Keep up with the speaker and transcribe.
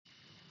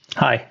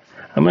Hi,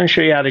 I'm going to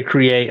show you how to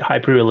create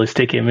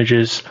hyperrealistic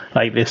images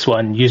like this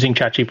one using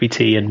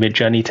ChatGPT and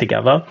Midjourney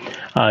together,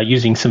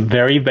 using some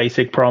very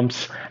basic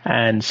prompts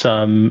and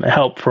some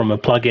help from a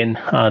plugin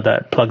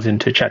that plugs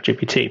into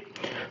ChatGPT.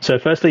 So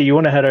firstly, you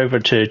want to head over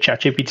to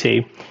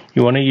ChatGPT.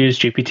 You want to use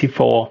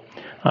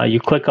GPT-4. You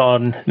click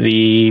on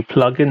the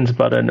plugins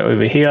button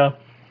over here.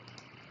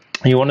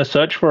 You want to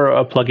search for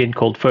a plugin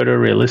called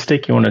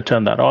Photorealistic. You want to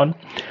turn that on,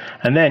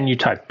 and then you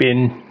type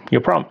in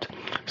your prompt.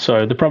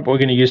 So the prompt we're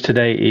going to use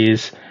today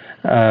is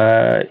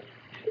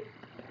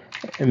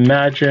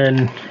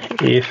imagine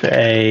if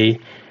a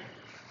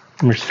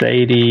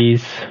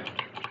Mercedes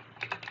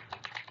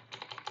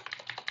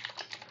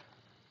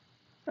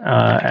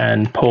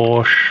and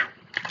Porsche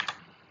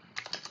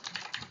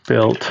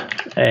built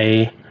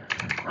a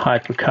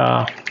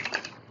hypercar,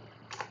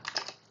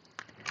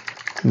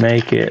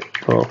 make it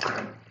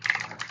look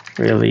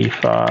really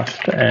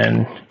fast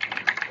and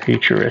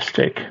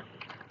futuristic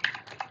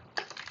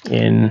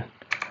in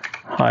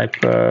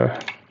hyper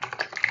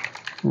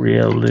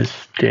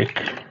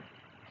realistic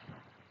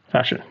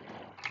fashion.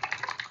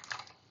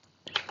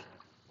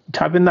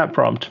 Type in that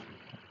prompt,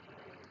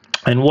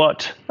 and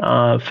what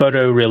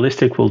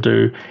Photorealistic will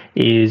do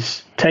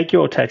is take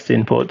your text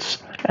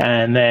inputs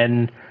and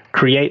then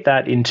create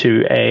that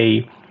into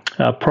a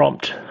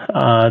prompt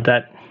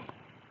that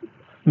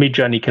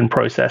Midjourney can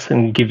process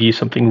and give you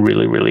something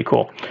really, really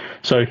cool.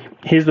 So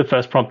here's the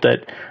first prompt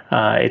that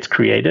it's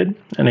created,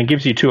 and it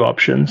gives you two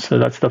options. So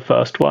that's the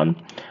first one,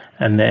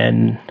 and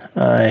then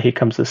here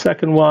comes the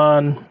second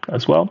one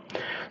as well.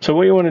 So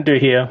what you want to do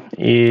here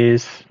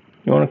is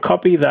you want to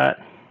copy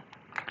that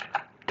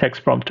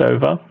text prompt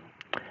over.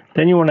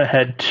 Then you want to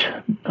head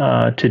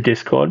to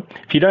Discord.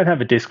 If you don't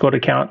have a Discord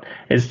account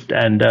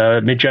and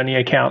a Midjourney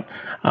account,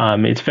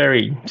 it's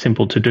very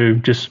simple to do.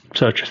 Just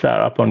search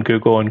that up on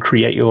Google and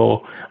create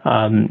your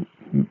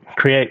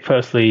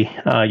firstly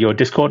your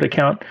Discord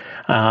account,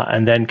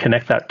 and then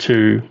connect that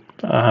to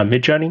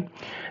Midjourney.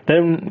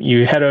 Then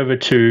you head over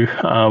to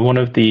one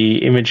of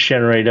the image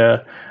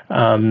generator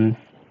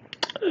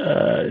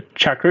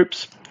chat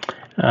groups.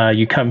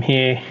 You come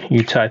here,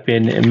 you type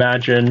in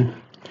imagine.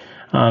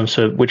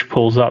 Which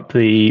pulls up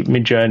the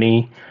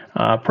Midjourney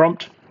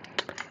prompt.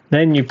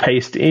 Then you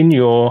paste in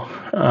your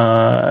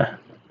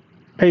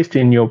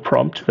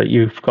prompt that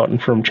you've gotten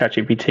from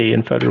ChatGPT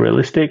and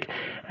Photorealistic,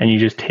 and you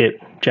just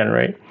hit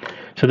generate.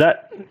 So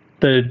that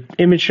the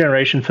image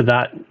generation for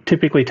that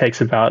typically takes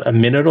about a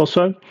minute or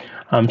so.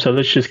 So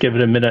let's just give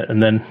it a minute,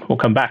 and then we'll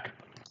come back.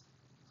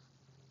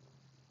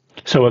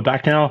 So we're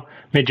back now.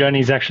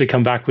 Midjourney's actually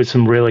come back with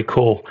some really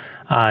cool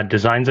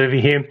designs over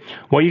here.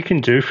 What you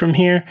can do from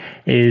here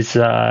is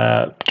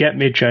get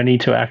Midjourney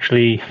to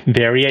actually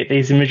variate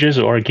these images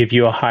or give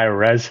you a higher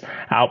res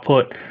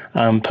output.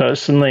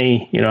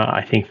 Personally,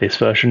 I think this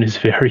version is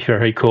very,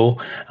 very cool.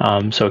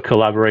 So a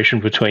collaboration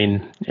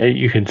between,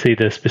 you can see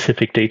the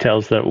specific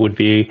details that would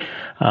be,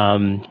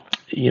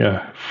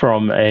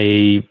 from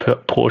a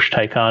Porsche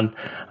Taycan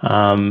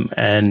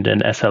and an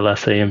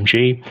SLS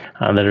AMG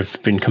that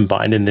have been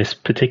combined in this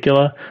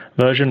particular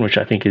version, which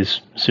I think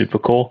is super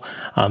cool.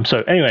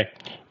 So anyway,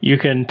 you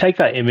can take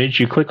that image,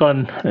 you click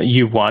on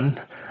U1,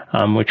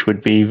 which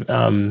would be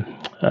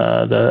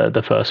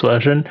the first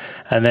version,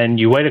 and then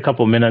you wait a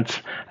couple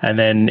minutes, and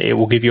then it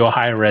will give you a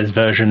higher res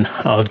version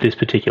of this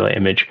particular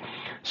image.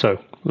 So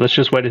let's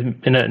just wait a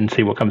minute and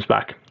see what comes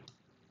back.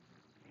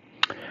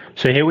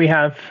 So here we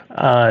have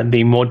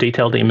the more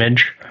detailed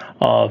image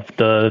of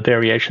the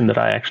variation that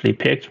I actually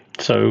picked.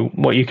 So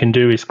what you can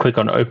do is click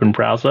on Open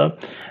Browser,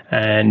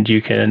 and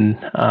you can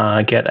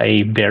get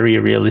a very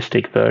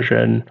realistic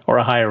version or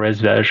a higher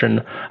res version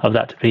of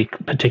that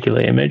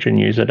particular image and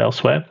use it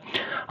elsewhere.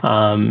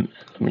 Let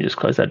me just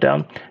close that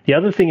down. The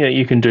other thing that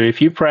you can do, if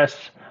you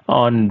press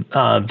on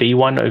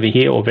V1 over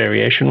here, or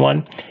variation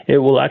 1, it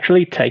will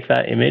actually take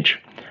that image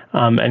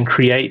and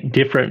create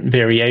different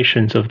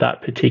variations of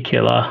that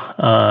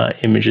particular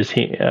images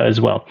here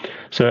as well.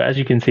 So as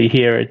you can see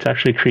here, it's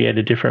actually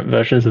created different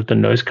versions of the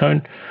nose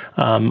cone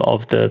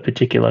of the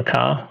particular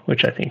car,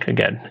 which I think,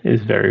 again,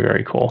 is very,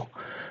 very cool.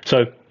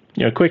 So,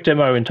 quick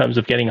demo in terms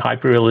of getting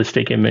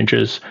hyper-realistic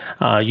images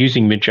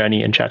using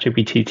Midjourney and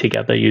ChatGPT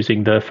together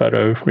using the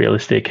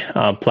Photorealistic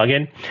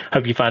plugin.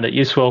 Hope you find it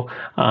useful.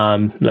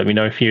 Let me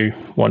know if you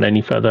want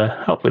any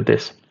further help with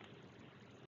this.